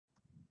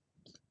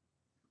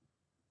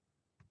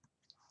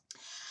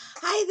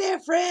Hi there,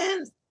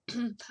 friends.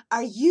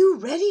 Are you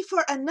ready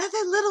for another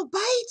little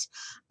bite?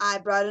 I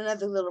brought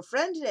another little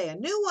friend today, a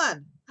new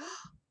one.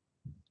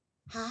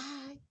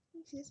 Hi.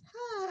 He says,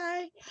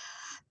 hi.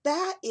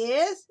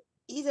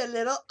 He's a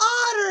little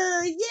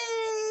otter.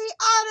 Yay,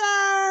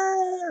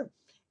 otter.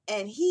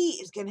 And he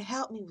is going to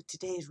help me with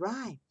today's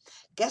rhyme.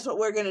 Guess what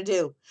we're going to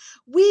do?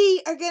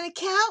 We are going to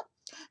count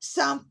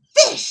some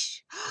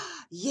fish.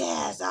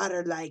 Yes,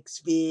 otter likes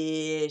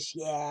fish.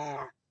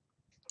 Yeah.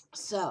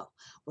 So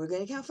we're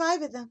going to count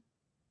 5 of them.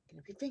 Get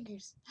up your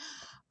fingers.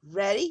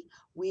 Ready?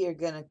 We are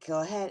going to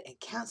go ahead and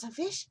count some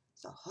fish.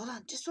 So hold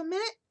on just 1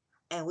 minute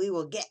and we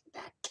will get the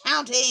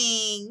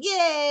counting.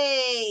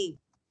 Yay!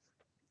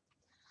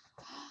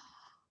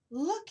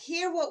 Look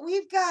here what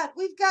we've got.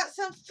 We've got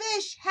some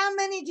fish. How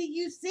many do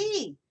you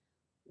see?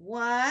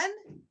 1,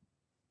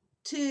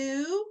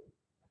 2,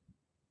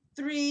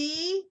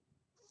 3,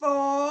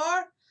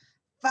 4,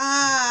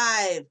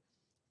 5.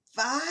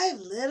 5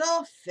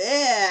 little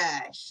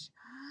fish.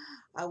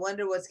 I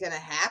wonder what's going to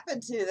happen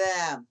to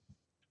them.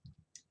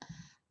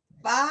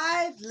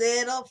 5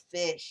 little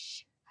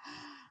fish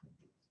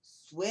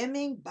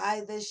swimming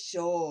by the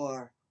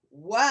shore.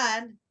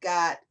 One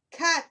got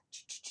caught.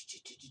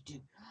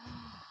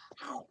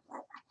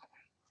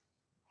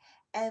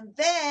 And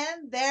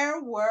then there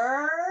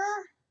were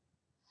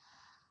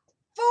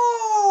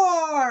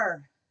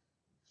 4.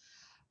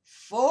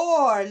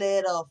 4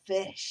 little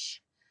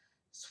fish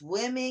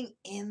swimming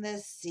in the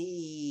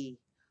sea.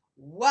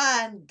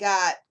 One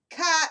got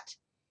caught.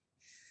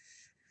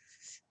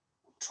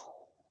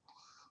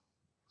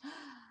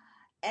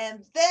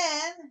 And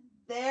then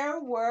there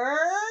were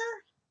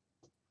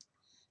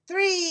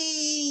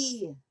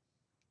 3.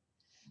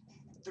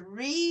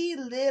 3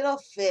 little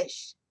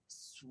fish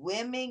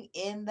swimming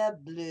in the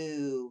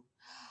blue.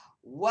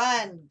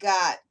 One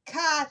got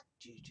caught.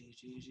 I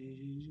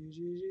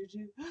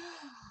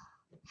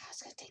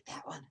was going to take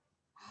that one.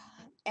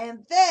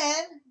 And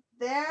then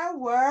there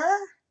were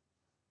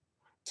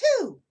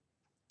 2.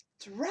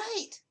 That's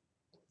right.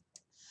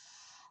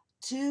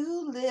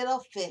 2 little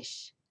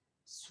fish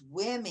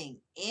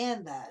swimming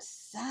in the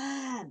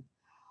sun.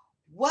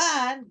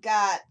 One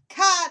got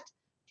caught.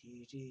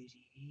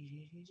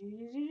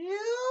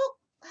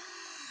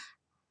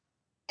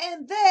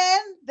 And then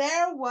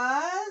there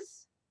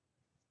was,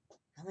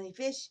 how many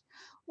fish?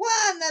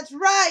 1, that's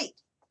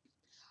right.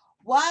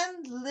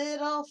 1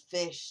 little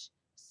fish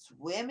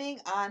swimming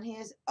on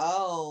his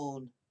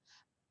own.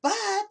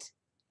 But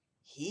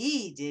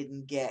he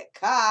didn't get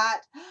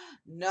caught.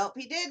 Nope,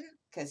 he didn't,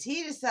 because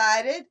he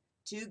decided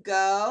to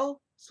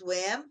go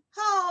swim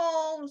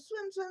home.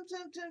 Swim, swim,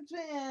 swim, swim,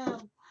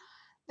 swim.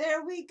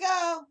 There we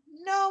go.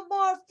 No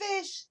more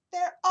fish.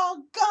 They're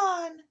all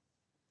gone.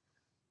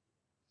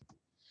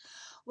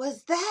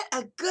 Was that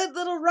a good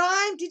little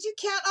rhyme? Did you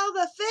count all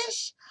the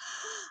fish?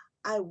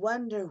 I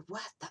wonder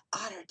what the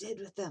otter did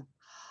with them.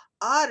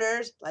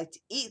 Otters like to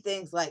eat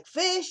things like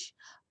fish,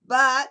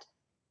 but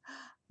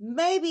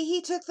maybe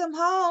he took them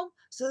home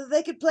so that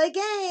they could play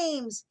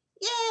games.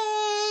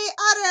 Yay,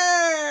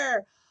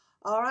 otter!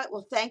 All right,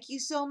 well, thank you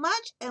so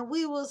much, and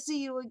we will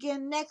see you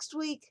again next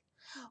week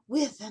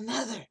with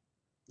another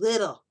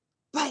little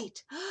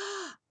bite.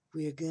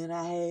 We're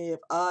gonna have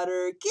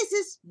otter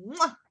kisses.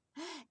 Mwah!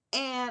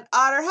 And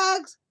otter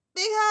hugs.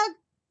 Big hug.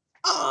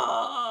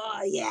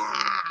 Oh,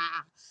 yeah.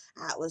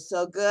 That was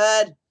so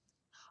good.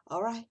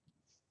 All right.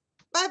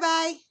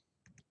 Bye-bye.